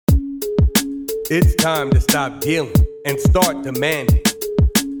It's time to stop dealing and start demanding.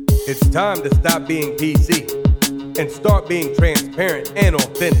 It's time to stop being PC and start being transparent and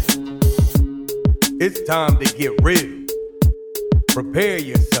authentic. It's time to get real. Prepare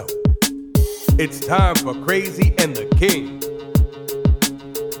yourself. It's time for Crazy and the King.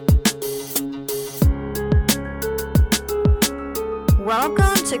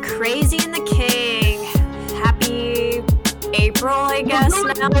 Welcome to Crazy and the King. Happy April, I guess.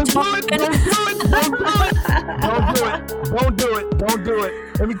 Don't do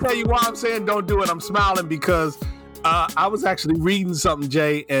it. Let me tell you why I'm saying don't do it. I'm smiling because I was actually reading something,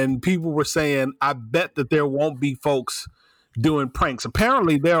 Jay, and people were saying, I bet that there won't be folks doing pranks.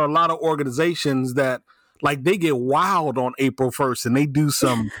 Apparently, there are a lot of organizations that, like, they get wild on April 1st and they do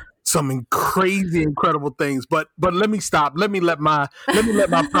some crazy, incredible things. But let me stop. Let me let my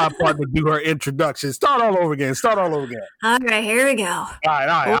pod partner do her introduction. Start all over again. All right, here we go. All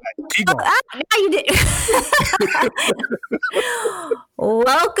right. Keep going. Now you did.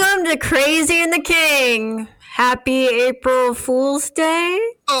 Welcome to Crazy and the King. Happy April Fool's Day.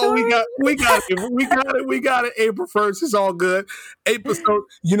 Oh, we got it. April 1st. It's all good. April. So,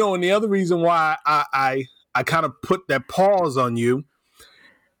 and the other reason why I kind of put that pause on you,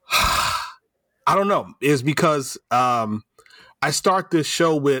 I don't know, is because I start this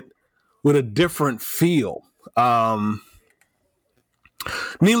show with a different feel.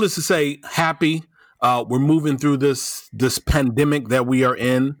 Needless to say, happy. We're moving through this pandemic that we are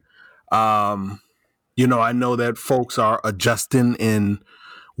in. I know that folks are adjusting in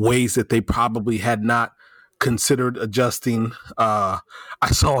ways that they probably had not considered adjusting. I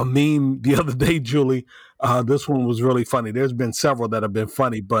saw a meme the other day, Julie. This one was really funny. There's been several that have been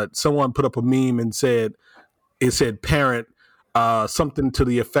funny, but someone put up a meme and said parent, something to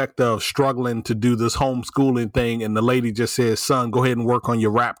the effect of struggling to do this homeschooling thing. And the lady just says, son, go ahead and work on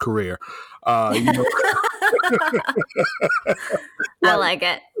your rap career. I like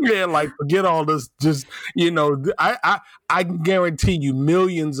it. Yeah, like forget all this. Just, I guarantee you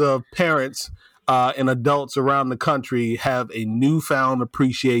millions of parents and adults around the country have a newfound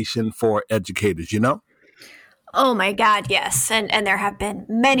appreciation for educators, Oh my God, yes. And there have been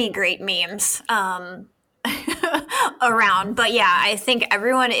many great memes around. But yeah, I think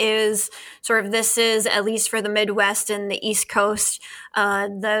everyone is this is, at least for the Midwest and the East Coast,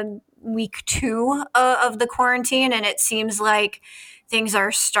 the week 2 of the quarantine. And it seems like things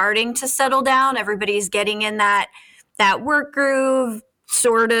are starting to settle down. Everybody's getting in that work groove,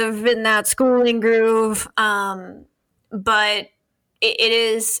 sort of in that schooling groove. But it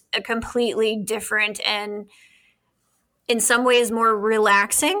is a completely different and in some ways more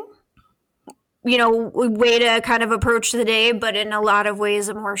relaxing, way to kind of approach the day, but in a lot of ways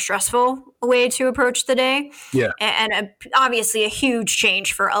a more stressful way to approach the day. Yeah. And obviously a huge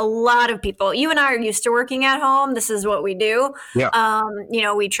change for a lot of people. You and I are used to working at home. This is what we do. Yeah.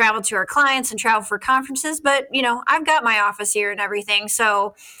 We travel to our clients and travel for conferences, but, I've got my office here and everything.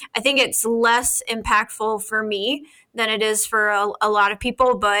 So I think it's less impactful for me than it is for a lot of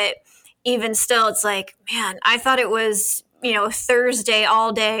people. But even still, it's like, man, I thought it was, Thursday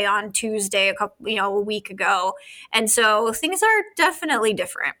all day on Tuesday a week ago. And so things are definitely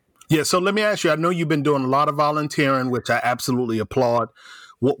different. Yeah. So let me ask you, I know you've been doing a lot of volunteering, which I absolutely applaud.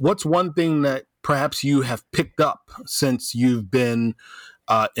 What's one thing that perhaps you have picked up since you've been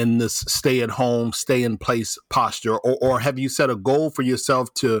in this stay at home, stay in place posture, or have you set a goal for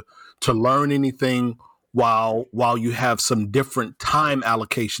yourself to learn anything while you have some different time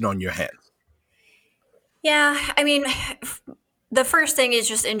allocation on your hands? Yeah, I mean, the first thing is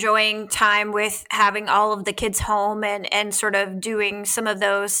just enjoying time with having all of the kids home and sort of doing some of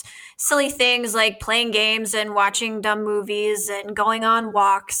those silly things like playing games and watching dumb movies and going on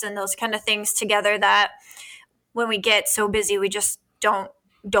walks and those kind of things together that when we get so busy, we just don't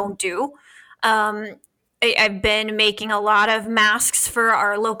do. I've been making a lot of masks for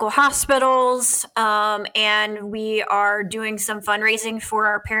our local hospitals, and we are doing some fundraising for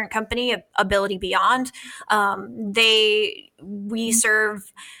our parent company, Ability Beyond. We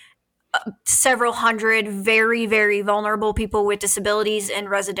serve several hundred very, very vulnerable people with disabilities in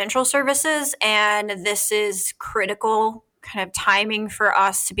residential services, and this is critical kind of timing for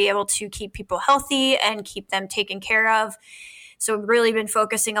us to be able to keep people healthy and keep them taken care of. So we've really been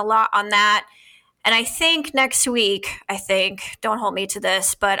focusing a lot on that. And I think next week, don't hold me to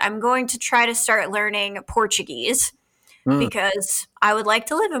this, but I'm going to try to start learning Portuguese because I would like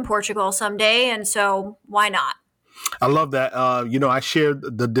to live in Portugal someday. And so why not? I love that. I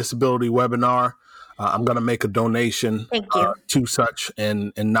shared the disability webinar. I'm going to make a donation to such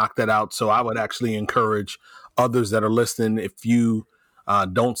and knock that out. So I would actually encourage others that are listening, if you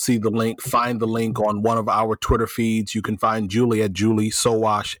don't see the link, find the link on one of our Twitter feeds. You can find Julie at Julie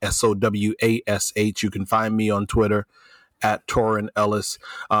Sowash, Sowash. You can find me on Twitter at Torrin Ellis.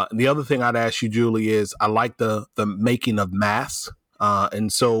 And the other thing I'd ask you, Julie, is I like the making of masks.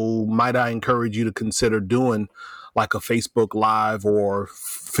 And so might I encourage you to consider doing like a Facebook Live or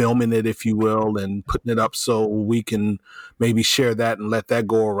filming it, if you will, and putting it up so we can maybe share that and let that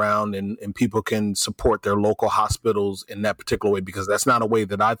go around and people can support their local hospitals in that particular way, because that's not a way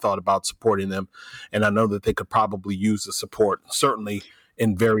that I thought about supporting them. And I know that they could probably use the support, certainly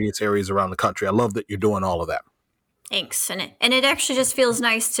in various areas around the country. I love that you're doing all of that. Thanks. And it actually just feels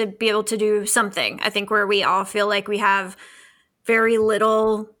nice to be able to do something, I think, where we all feel like we have very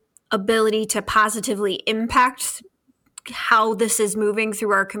little ability to positively impact how this is moving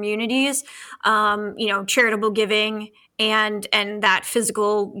through our communities. Charitable giving and that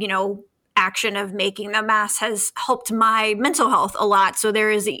physical, action of making the mask has helped my mental health a lot. So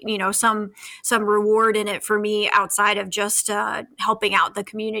there is, some reward in it for me outside of just helping out the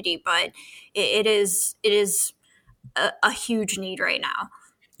community. But it is a huge need right now.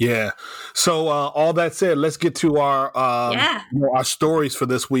 Yeah. So all that said, let's get to our stories for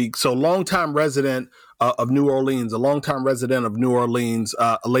this week. So longtime resident of New Orleans, a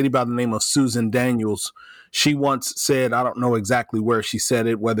lady by the name of Susan Daniels, she once said, I don't know exactly where she said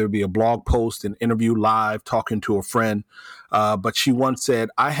it, whether it be a blog post, an interview live, talking to a friend, but she once said,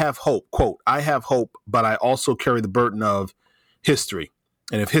 I have hope, quote, I have hope, but I also carry the burden of history.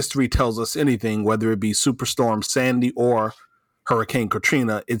 And if history tells us anything, whether it be Superstorm Sandy or Hurricane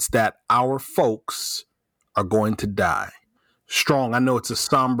Katrina, it's that our folks are going to die. Strong. I know it's a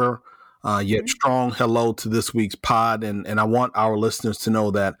somber, yet strong hello to this week's pod. And I want our listeners to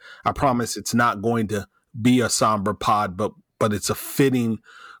know that I promise it's not going to be a somber pod, but it's a fitting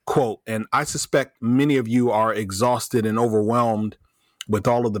quote. And I suspect many of you are exhausted and overwhelmed with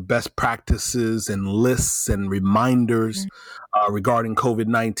all of the best practices and lists and reminders regarding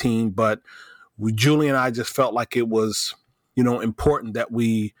COVID-19. But Julie and I just felt like it was, important that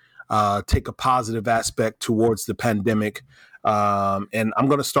we take a positive aspect towards the pandemic. And I'm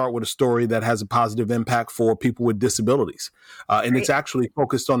going to start with a story that has a positive impact for people with disabilities. And it's actually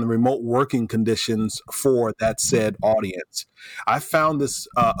focused on the remote working conditions for that said audience. I found this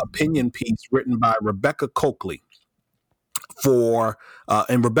opinion piece written by Rebecca Coakley.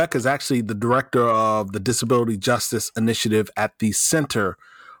 And Rebecca is actually the director of the Disability Justice Initiative at the Center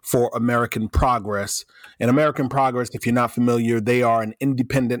for American Progress. And American Progress, if you're not familiar, they are an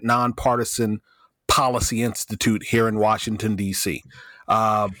independent, nonpartisan policy institute here in Washington, D.C.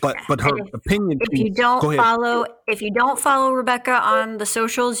 But her opinion. If you don't follow Rebecca on the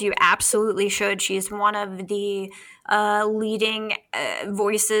socials, you absolutely should. She's one of the leading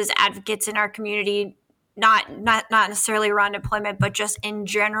voices, advocates in our community. Not necessarily around employment, but just in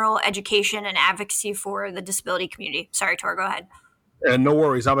general education and advocacy for the disability community. Sorry, Tor, go ahead. And no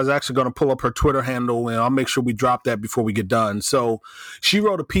worries. I was actually going to pull up her Twitter handle, and I'll make sure we drop that before we get done. So she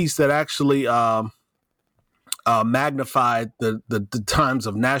wrote a piece that actually magnified the times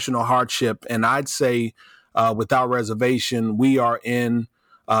of national hardship. And I'd say without reservation, we are in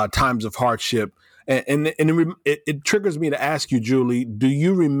times of hardship. And it triggers me to ask you, Julie, do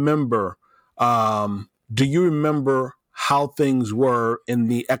you remember how things were in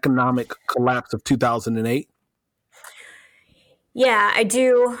the economic collapse of 2008? Yeah, I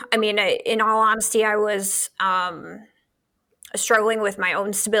do. I mean, in all honesty, I was struggling with my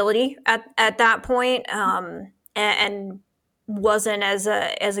own stability at that point, and wasn't as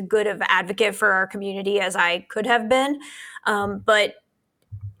a good of advocate for our community as I could have been. But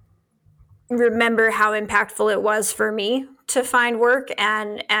remember how impactful it was for me to find work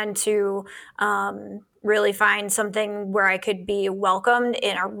and to really find something where I could be welcomed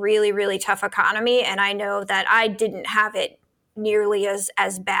in a really, really tough economy. And I know that I didn't have it nearly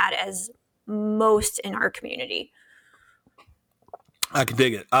as bad as most in our community. I can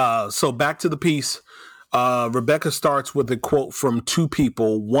dig it. So back to the piece. Rebecca starts with a quote from two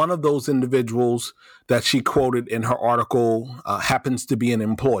people. One of those individuals that she quoted in her article happens to be an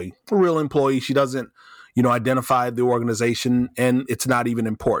employee, a real employee. She doesn't, identify the organization, and it's not even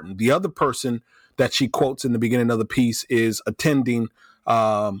important. The other person that she quotes in the beginning of the piece is attending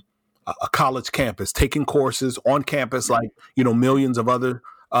a college campus, taking courses on campus like, millions of other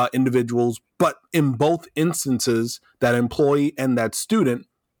individuals. But in both instances, that employee and that student,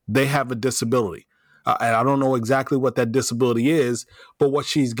 they have a disability. And I don't know exactly what that disability is, but what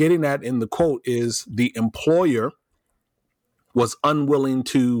she's getting at in the quote is the employer was unwilling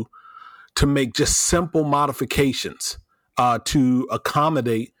to make just simple modifications to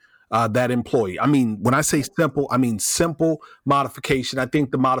accommodate that employee. I mean, when I say simple, I mean simple modification. I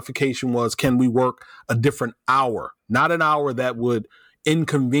think the modification was, can we work a different hour? Not an hour that would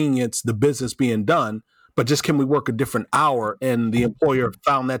inconvenience the business being done, but just can we work a different hour? And the employer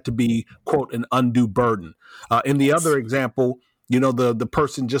found that to be, quote, an undue burden. In the other example, the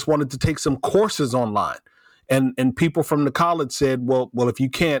person just wanted to take some courses online. And people from the college said, well, if you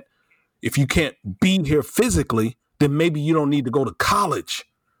can't be here physically, then maybe you don't need to go to college.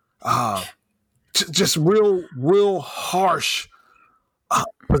 Just real harsh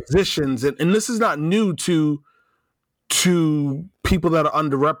positions. And this is not new to people that are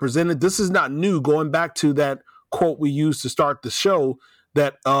underrepresented. This is not new, going back to that quote we used to start the show,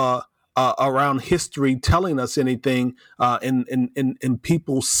 that around history telling us anything, in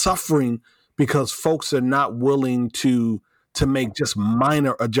people suffering because folks are not willing to make just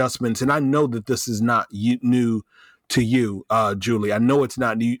minor adjustments. And I know that this is not new to you, Julie. I know it's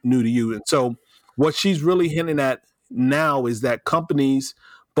not new to you. And so what she's really hinting at now is that companies,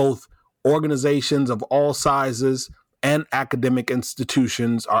 both organizations of all sizes and academic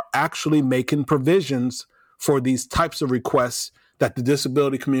institutions, are actually making provisions for these types of requests that the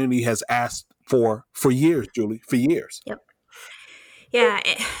disability community has asked for years, Julie, for years. Yep. Yeah.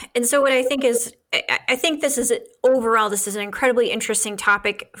 And so what I think is, I think this is an incredibly interesting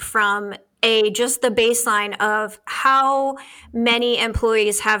topic from just the baseline of how many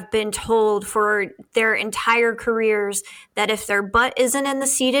employees have been told for their entire careers that if their butt isn't in the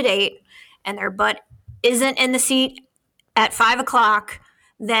seat at 8 and their butt isn't in the seat at 5:00,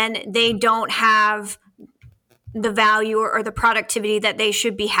 then they don't have the value or the productivity that they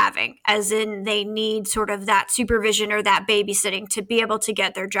should be having, as in they need sort of that supervision or that babysitting to be able to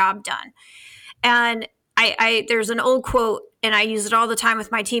get their job done. And there's an old quote, and I use it all the time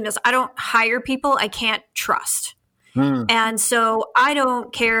with my team, is I don't hire people I can't trust. And so I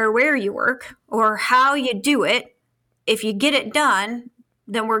don't care where you work or how you do it. If you get it done,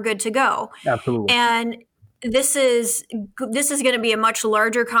 then we're good to go. Absolutely. And this is going to be a much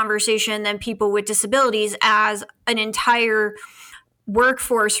larger conversation than people with disabilities, as an entire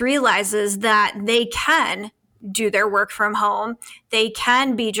workforce realizes that they can do their work from home. They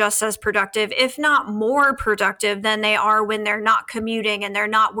can be just as productive, if not more productive, than they are when they're not commuting and they're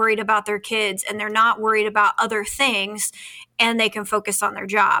not worried about their kids and they're not worried about other things, and they can focus on their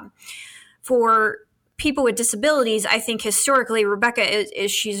job. For people with disabilities, I think historically, Rebecca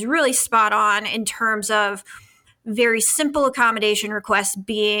she's really spot on in terms of very simple accommodation requests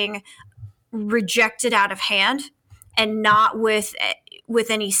being rejected out of hand and not with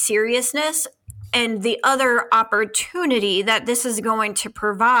any seriousness. And the other opportunity that this is going to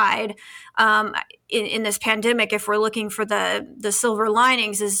provide in this pandemic, if we're looking for the silver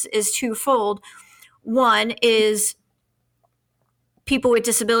linings, is twofold. One is people with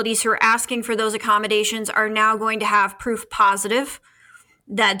disabilities who are asking for those accommodations are now going to have proof positive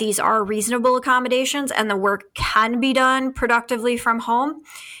that these are reasonable accommodations and the work can be done productively from home.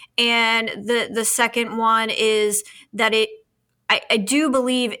 And the second one is that I do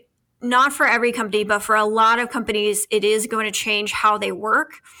believe, not for every company, but for a lot of companies, it is going to change how they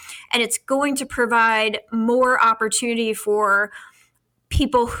work. And it's going to provide more opportunity for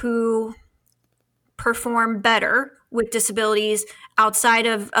people who perform better with disabilities outside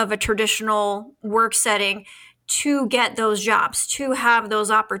of a traditional work setting to get those jobs, to have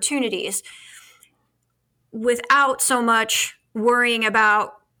those opportunities without so much worrying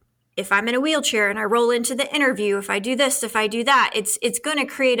about, if I'm in a wheelchair and I roll into the interview, if I do this, if I do that. It's going to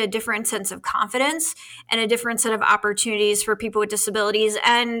create a different sense of confidence and a different set of opportunities for people with disabilities.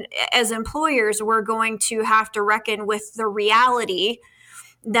 And as employers, we're going to have to reckon with the reality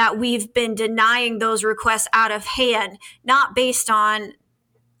that we've been denying those requests out of hand, not based on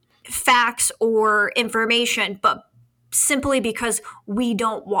facts or information, but simply because we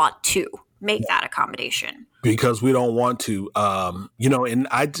don't want to make that accommodation. Because we don't want to, and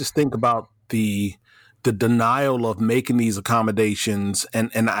I just think about the denial of making these accommodations.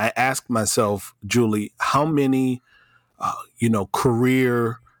 And I ask myself, Julie, how many,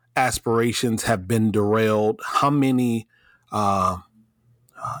 career aspirations have been derailed? How many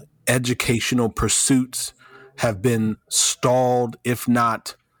educational pursuits have been stalled, if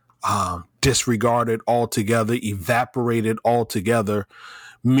not disregarded altogether, evaporated altogether,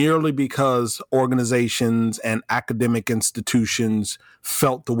 merely because organizations and academic institutions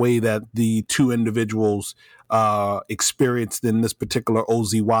felt the way that the two individuals experienced in this particular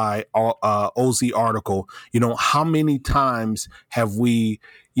OZ article. How many times have we,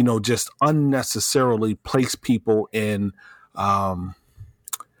 just unnecessarily placed people in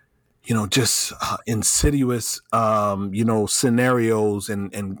just insidious, scenarios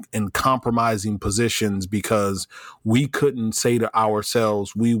and compromising positions because we couldn't say to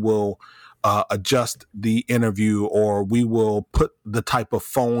ourselves, we will adjust the interview, or we will put the type of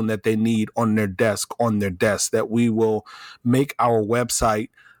phone that they need on their desk, that we will make our website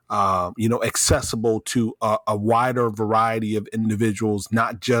accessible to a wider variety of individuals,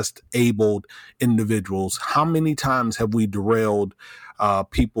 not just abled individuals. How many times have we derailed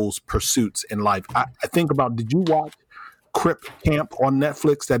people's pursuits in life? I think about, did you watch Crip Camp on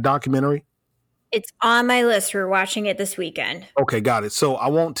Netflix, that documentary? It's on my list. We're watching it this weekend. Okay, got it. So I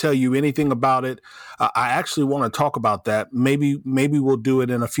won't tell you anything about it. I actually want to talk about that. Maybe we'll do it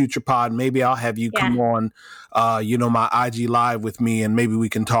in a future pod. Maybe I'll have you come on, my IG Live with me, and maybe we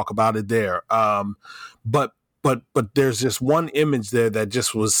can talk about it there. But there's just one image there that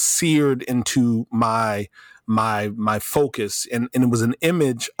just was seared into my focus, and it was an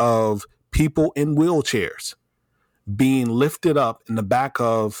image of people in wheelchairs being lifted up in the back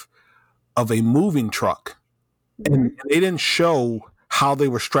of a moving truck. And they didn't show how they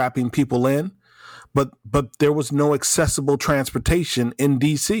were strapping people in, but there was no accessible transportation in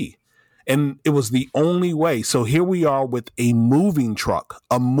DC. And it was the only way. So here we are with a moving truck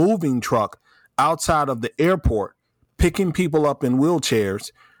outside of the airport, picking people up in wheelchairs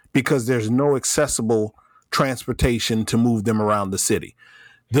because there's no accessible transportation to move them around the city.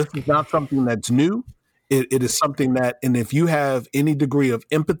 This is not something that's new. It is something that, and if you have any degree of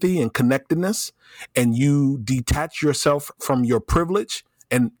empathy and connectedness, and you detach yourself from your privilege,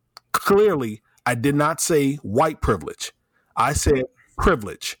 and clearly I did not say white privilege, I said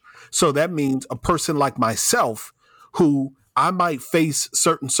privilege. So that means a person like myself, who I might face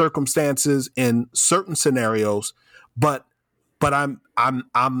certain circumstances in certain scenarios, but I'm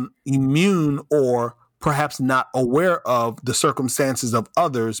immune, or perhaps not aware of the circumstances of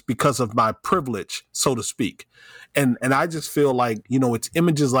others because of my privilege, so to speak. And I just feel like, it's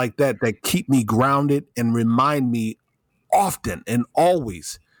images like that keep me grounded and remind me often and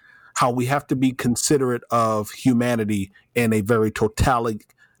always how we have to be considerate of humanity in a very totalic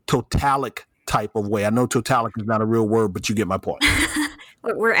type of way. I know totalic is not a real word, but you get my point.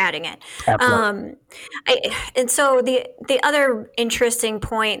 We're adding it. And so the other interesting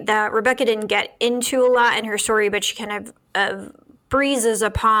point that Rebecca didn't get into a lot in her story, but she kind of breezes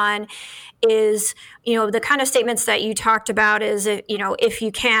upon, is, the kind of statements that you talked about is, if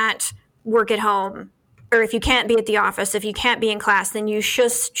you can't work at home, or if you can't be at the office, if you can't be in class, then you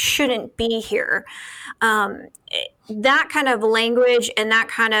just shouldn't be here. That kind of language and that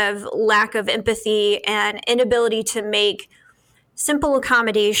kind of lack of empathy and inability to make simple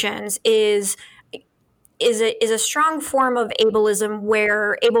accommodations is a strong form of ableism,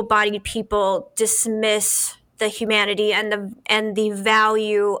 where able-bodied people dismiss the humanity and the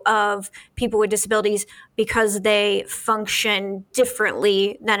value of people with disabilities because they function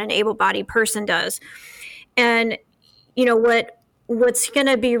differently than an able-bodied person does. And what's going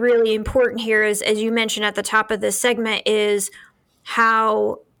to be really important here is, as you mentioned at the top of this segment, is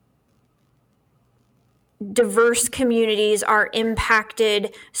how diverse communities are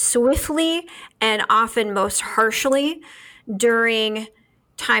impacted swiftly and often most harshly during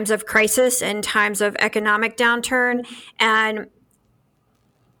times of crisis and times of economic downturn. And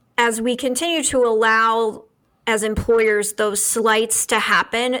as we continue to allow, as employers, those slights to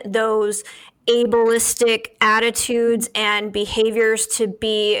happen, those ableistic attitudes and behaviors to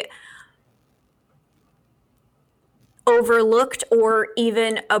be overlooked or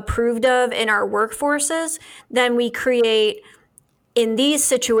even approved of in our workforces, then we create, in these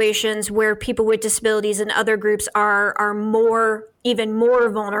situations where people with disabilities and other groups are even more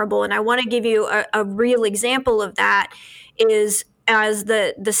vulnerable. And I want to give you a real example of that, is as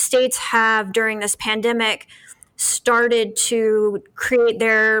the states have during this pandemic started to create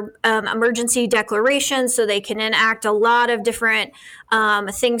their emergency declarations so they can enact a lot of different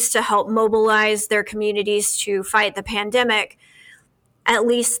things to help mobilize their communities to fight the pandemic. At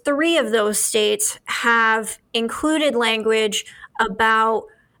least 3 of those states have included language about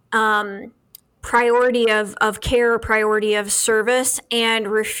priority of care, priority of service, and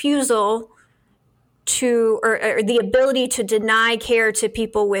refusal to, or the ability to deny care to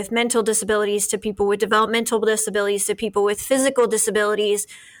people with mental disabilities, to people with developmental disabilities, to people with physical disabilities,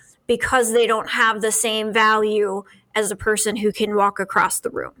 because they don't have the same value as a person who can walk across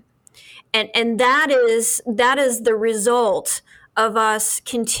the room. And that is the result of us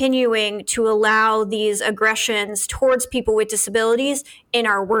continuing to allow these aggressions towards people with disabilities in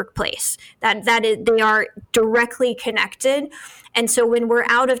our workplace. They are directly connected. And so when we're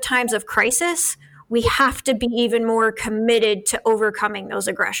out of times of crisis, we have to be even more committed to overcoming those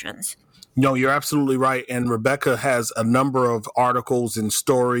aggressions. No, you're absolutely right. And Rebecca has a number of articles and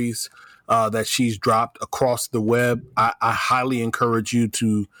stories that she's dropped across the web. I highly encourage you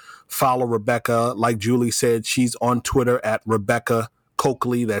to follow Rebecca. Like Julie said, she's on Twitter at Rebecca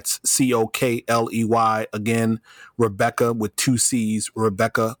Cokley. That's Cokley. Again, Rebecca with 2 C's,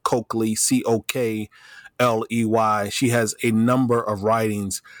 Rebecca Cokley, Cokley. She has a number of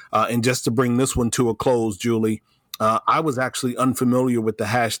writings. And just to bring this one to a close, Julie, I was actually unfamiliar with the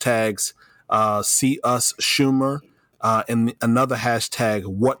hashtags See Us Schumer and another hashtag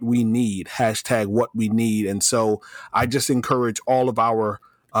What We Need, hashtag What We Need. And so I just encourage all of our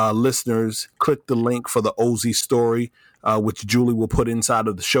listeners, click the link for the Ozzy story, which Julie will put inside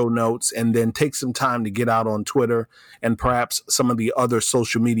of the show notes, and then take some time to get out on Twitter and perhaps some of the other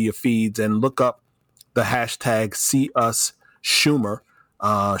social media feeds and look up the hashtag See Us Schumer,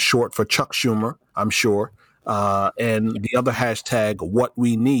 short for Chuck Schumer, I'm sure. And the other hashtag, What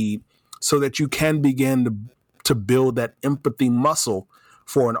We Need, so that you can begin to build that empathy muscle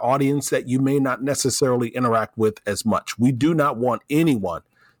for an audience that you may not necessarily interact with as much. We do not want anyone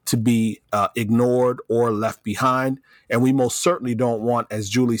to be ignored or left behind. And we most certainly don't want, as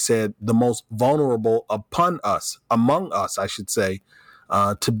Julie said, the most vulnerable among us, I should say,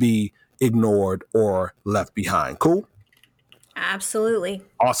 to be ignored or left behind. Cool? Absolutely.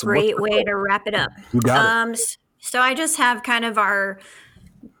 Awesome. Great way to wrap it up. You got it. So I just have kind of our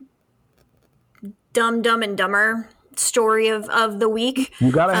Dumb and Dumber story of the week.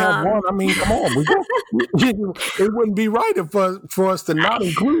 You got to have one. I mean, come on. It wouldn't be right for us to not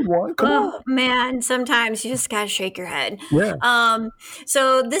include one. Come on. Man, sometimes you just got to shake your head. Yeah.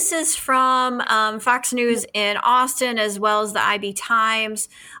 So this is from Fox News in Austin, as well as the IB Times,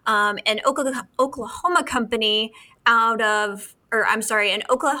 an Oklahoma company an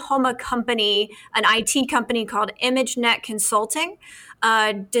Oklahoma company, an IT company called ImageNet Consulting,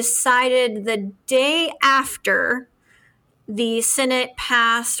 decided the day after the Senate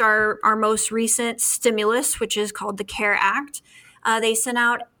passed our most recent stimulus, which is called the CARE Act. They sent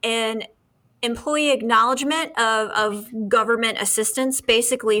out an employee acknowledgement of government assistance,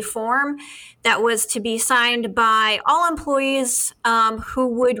 basically form that was to be signed by all employees who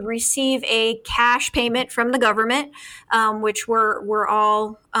would receive a cash payment from the government, which we're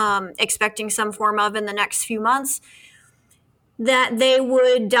all expecting some form of in the next few months, that they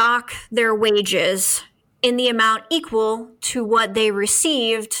would dock their wages in the amount equal to what they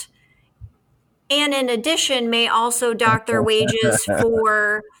received, and in addition may also dock their wages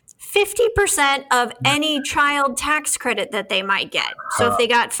for 50% of any child tax credit that they might get. So if they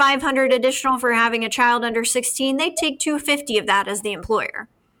got $500 additional for having a child under 16, they take $250 of that as the employer.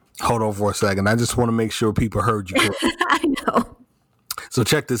 Hold on for a second. I just want to make sure people heard you correctly. I know. So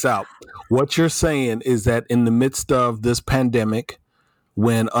check this out. What you're saying is that in the midst of this pandemic,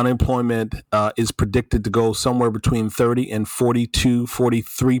 when unemployment is predicted to go somewhere between 30 and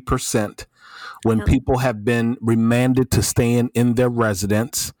 43%, when people have been remanded to staying in their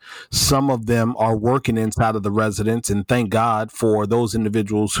residence, some of them are working inside of the residence, and thank God for those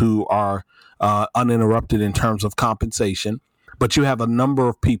individuals who are uninterrupted in terms of compensation. But you have a number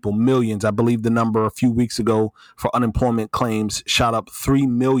of people, millions. I believe the number a few weeks ago for unemployment claims shot up 3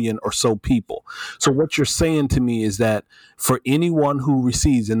 million or so people. So what you're saying to me is that for anyone who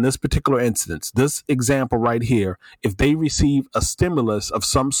receives, in this particular instance, this example right here, if they receive a stimulus of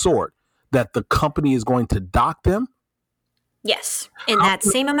some sort, that the company is going to dock them? Yes, in that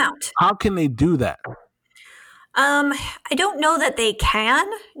same amount. How can they do that? I don't know that they can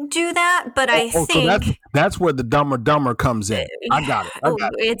do that, but I think so that's where the dumber comes in. I got it.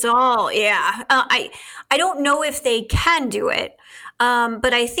 It's all, yeah. I don't know if they can do it,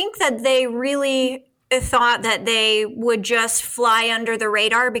 but I think that they really thought that they would just fly under the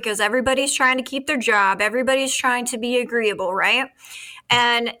radar because everybody's trying to keep their job. Everybody's trying to be agreeable, right?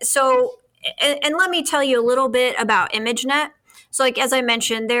 And so, and let me tell you a little bit about ImageNet. So, like, as I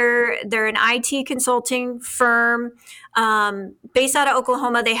mentioned, they're an IT consulting firm based out of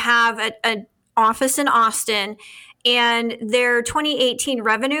Oklahoma. They have an office in Austin, and their 2018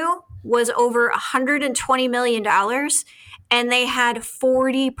 revenue was over $120 million, and they had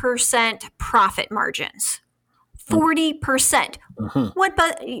 40% profit margins. 40%. Mm-hmm.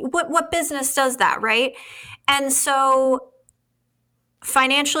 What business does that, right? And so,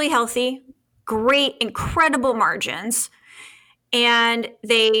 financially healthy, great, incredible margins. And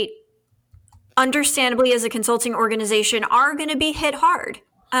they, understandably, as a consulting organization, are going to be hit hard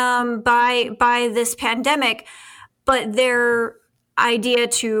by this pandemic. But their idea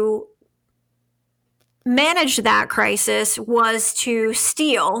to manage that crisis was to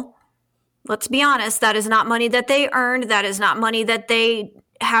steal let's be honest, that is not money that they earned. That is not money that they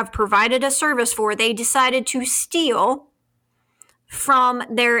have provided a service for. They decided to steal from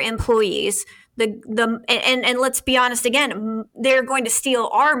their employees. And let's be honest again, they're going to steal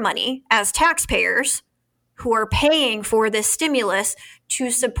our money as taxpayers who are paying for this stimulus to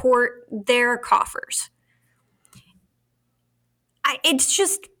support their coffers. It's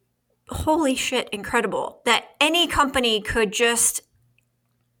just, holy shit, incredible that any company could just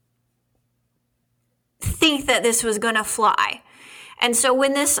think that this was going to fly. And so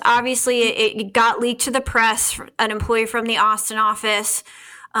when this, obviously, it got leaked to the press, an employee from the Austin office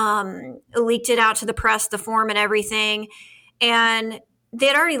leaked it out to the press, the form and everything. And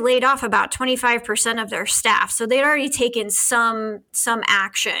they'd already laid off about 25% of their staff. So they'd already taken some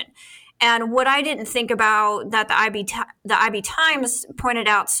action. And what I didn't think about that the IB Times pointed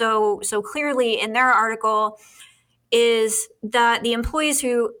out so clearly in their article is that the employees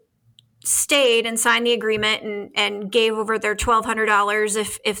who stayed and signed the agreement and gave over their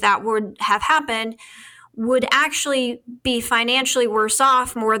 $1,200 if that would have happened would actually be financially worse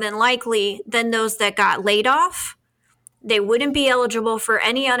off more than likely than those that got laid off. They wouldn't be eligible for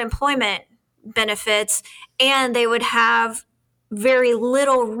any unemployment benefits, and they would have very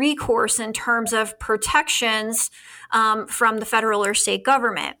little recourse in terms of protections from the federal or state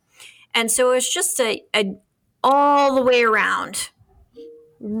government. And so it's just a all the way around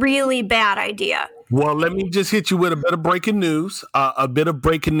really bad idea. Well, let me just hit you with a bit of breaking news.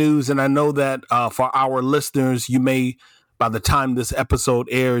 And I know that for our listeners, you may, by the time this episode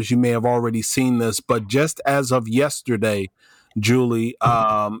airs, you may have already seen this. But just as of yesterday, Julie,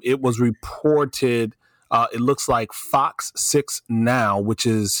 it was reported, it looks like Fox 6 Now, which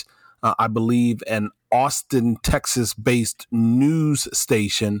is, I believe, an Austin, Texas-based news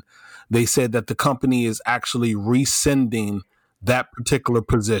station. They said that the company is actually rescinding that particular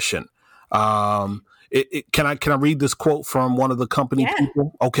position. Can I read this quote from one of the company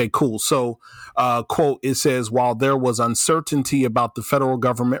people? Okay, cool. So, quote, it says, while there was uncertainty about the federal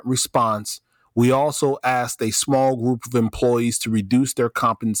government response, we also asked a small group of employees to reduce their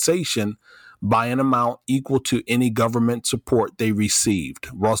compensation by an amount equal to any government support they received,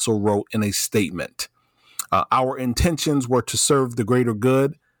 Russell wrote in a statement. Our intentions were to serve the greater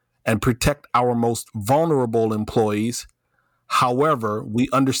good and protect our most vulnerable employees. However, we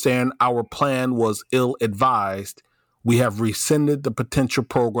understand our plan was ill-advised. We have rescinded the potential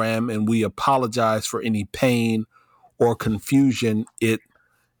program, and we apologize for any pain or confusion it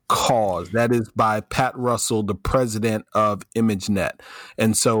caused. That is by Pat Russell, the president of ImageNet.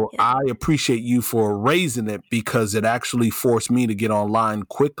 And so I appreciate you for raising it because it actually forced me to get online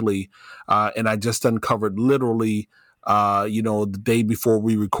quickly. And I just uncovered literally the day before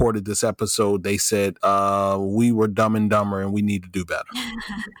we recorded this episode, they said we were dumb and dumber and we need to do better.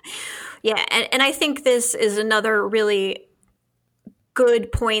 Yeah. And I think this is another really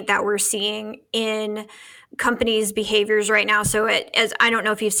good point that we're seeing in companies' behaviors right now. So as I don't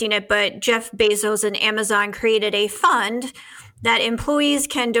know if you've seen it, but Jeff Bezos and Amazon created a fund that employees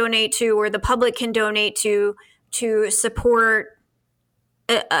can donate to or the public can donate to support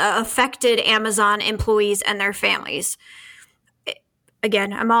affected Amazon employees and their families.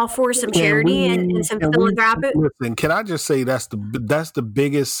 Again, I'm all for some charity and some philanthropic. Listen, can I just say that's the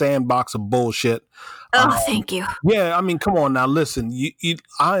biggest sandbox of bullshit. Oh, thank you. Yeah, I mean, come on now. Listen,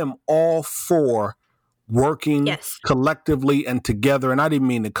 I am all for working collectively and together. And I didn't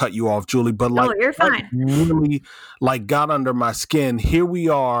mean to cut you off, Julie, but no, you're fine. Really got under my skin. Here we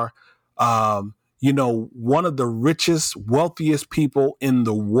are. One of the richest, wealthiest people in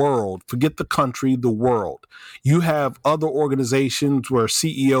the world, forget the country, the world. You have other organizations where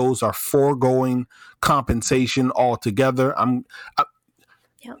CEOs are foregoing compensation altogether. And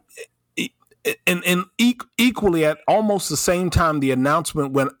equally at almost the same time, the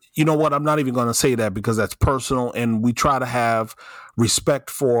announcement went, you know what, I'm not even going to say that because that's personal. And we try to have respect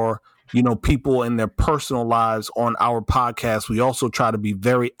for people in their personal lives on our podcast. We also try to be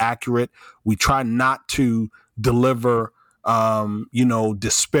very accurate. We try not to deliver,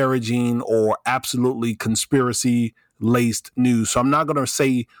 disparaging or absolutely conspiracy-laced news. So I'm not going to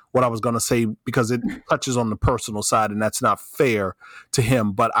say what I was going to say because it touches on the personal side, and that's not fair to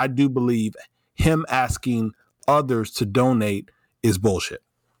him. But I do believe him asking others to donate is bullshit.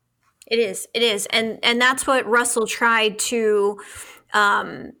 It is. And that's what Russell tried to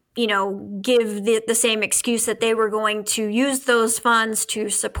give the same excuse that they were going to use those funds to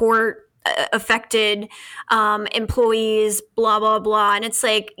support affected employees, blah, blah, blah. And it's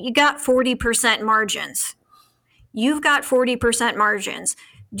like, you got 40% margins. You've got 40% margins.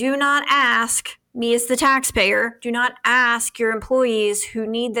 Do not ask me as the taxpayer, do not ask your employees who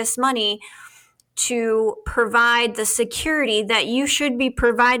need this money to provide the security that you should be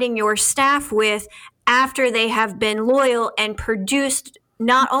providing your staff with after they have been loyal and produced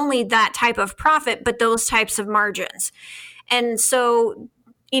not only that type of profit, but those types of margins. And so,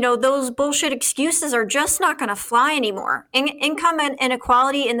 those bullshit excuses are just not going to fly anymore. Income and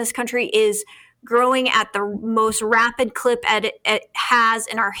inequality in this country is growing at the most rapid clip it has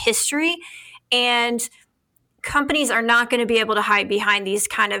in our history. And companies are not going to be able to hide behind these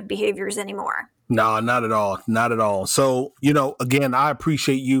kind of behaviors anymore. No, not at all. Not at all. So, again, I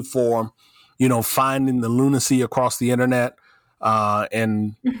appreciate you for, finding the lunacy across the internet.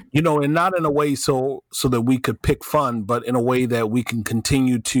 And not in a way so that we could pick fun, but in a way that we can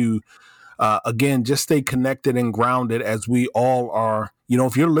continue to, again, just stay connected and grounded as we all are.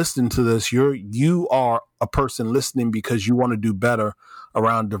 If you're listening to this, you are a person listening because you want to do better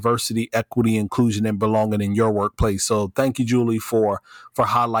around diversity, equity, inclusion, and belonging in your workplace. So thank you, Julie, for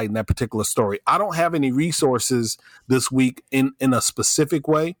highlighting that particular story. I don't have any resources this week in a specific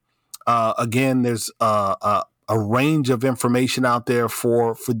way. Again, there's a range of information out there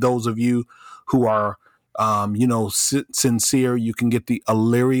for those of you who are, sincere. You can get the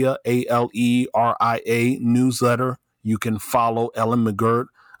Aleria, ALERIA newsletter. You can follow Ellen McGirt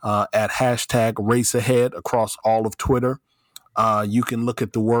at hashtag RaceAhead across all of Twitter. You can look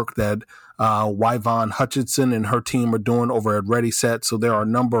at the work that Yvonne Hutchinson and her team are doing over at Ready Set. So there are a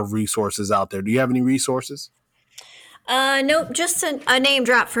number of resources out there. Do you have any resources? Nope, just a name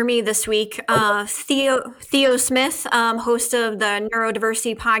drop for me this week. Theo Smith, host of the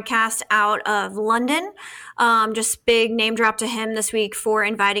Neurodiversity podcast out of London. Just big name drop to him this week for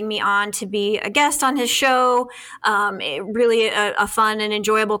inviting me on to be a guest on his show. Really a fun and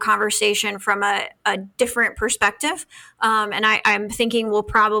enjoyable conversation from a different perspective. And I'm thinking we'll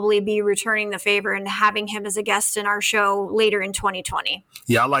probably be returning the favor and having him as a guest in our show later in 2020.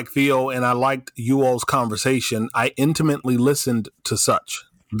 Yeah, I like Theo, and I liked you all's conversation. I intimately listened to such.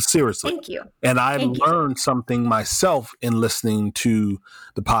 Seriously. Thank you. And I learned something myself in listening to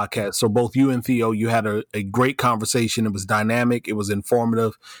the podcast. So both you and Theo, you had a great conversation. It was dynamic. It was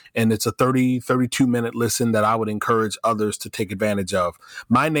informative. And it's a 32-minute listen that I would encourage others to take advantage of.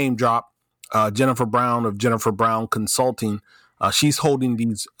 My name drop, Jennifer Brown of Jennifer Brown Consulting. She's holding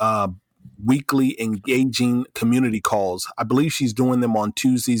these weekly engaging community calls. I believe she's doing them on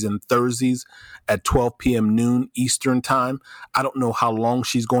Tuesdays and Thursdays at 12 p.m. noon Eastern time. I don't know how long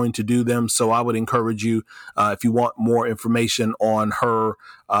she's going to do them. So I would encourage you, if you want more information on her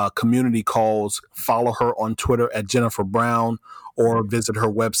community calls, follow her on Twitter at Jennifer Brown or visit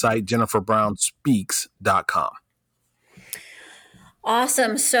her website, jenniferbrownspeaks.com.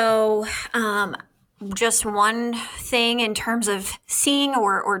 Awesome. So, just one thing in terms of seeing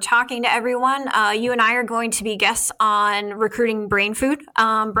or talking to everyone. You and I are going to be guests on Recruiting Brain Food,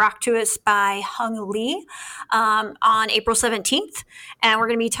 brought to us by Hung Lee on April 17th. And we're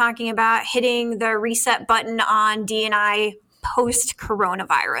going to be talking about hitting the reset button on D&I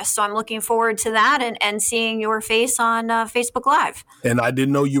post-coronavirus. So I'm looking forward to that and seeing your face on Facebook Live. And I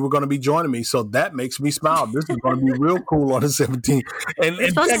didn't know you were going to be joining me, so that makes me smile. This is going to be real cool on the 17th. You're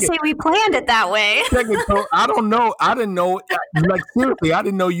supposed to say we planned it that way. So I don't know. I didn't know. Like, seriously, I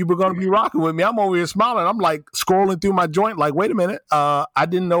didn't know you were going to be rocking with me. I'm over here smiling. I'm like scrolling through my joint like, wait a minute. I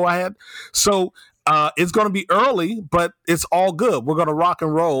didn't know I had. So it's going to be early, but it's all good. We're going to rock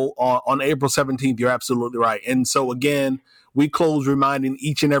and roll on April 17th. You're absolutely right. And so, again, we close reminding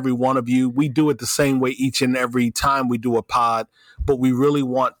each and every one of you, we do it the same way each and every time we do a pod, but we really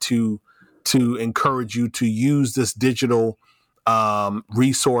want to encourage you to use this digital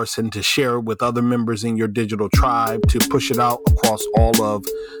resource and to share it with other members in your digital tribe, to push it out across all of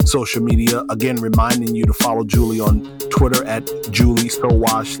social media. Again, reminding you to follow Julie on Twitter at Julie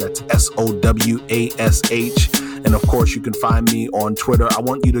Sowash. That's SOWASH. And of course, you can find me on Twitter. I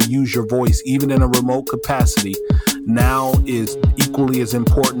want you to use your voice, even in a remote capacity. Now is equally as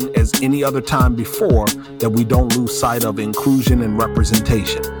important as any other time before, that we don't lose sight of inclusion and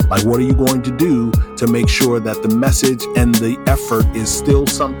representation. Like, what are you going to do to make sure that the message and the effort is still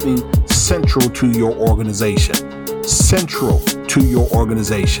something central to your organization? Central to your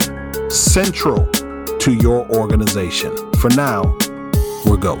organization. Central to your organization. For now,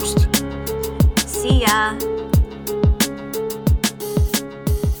 we're Ghost. See ya.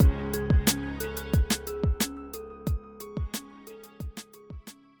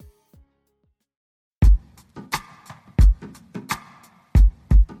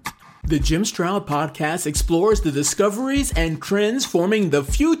 The Jim Stroud Podcast explores the discoveries and trends forming the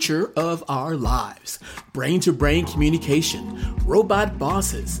future of our lives. Brain-to-brain communication, robot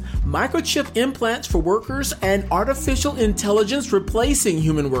bosses, microchip implants for workers, and artificial intelligence replacing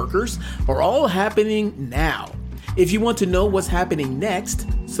human workers are all happening now. If you want to know what's happening next,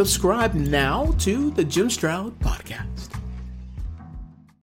 subscribe now to the Jim Stroud Podcast.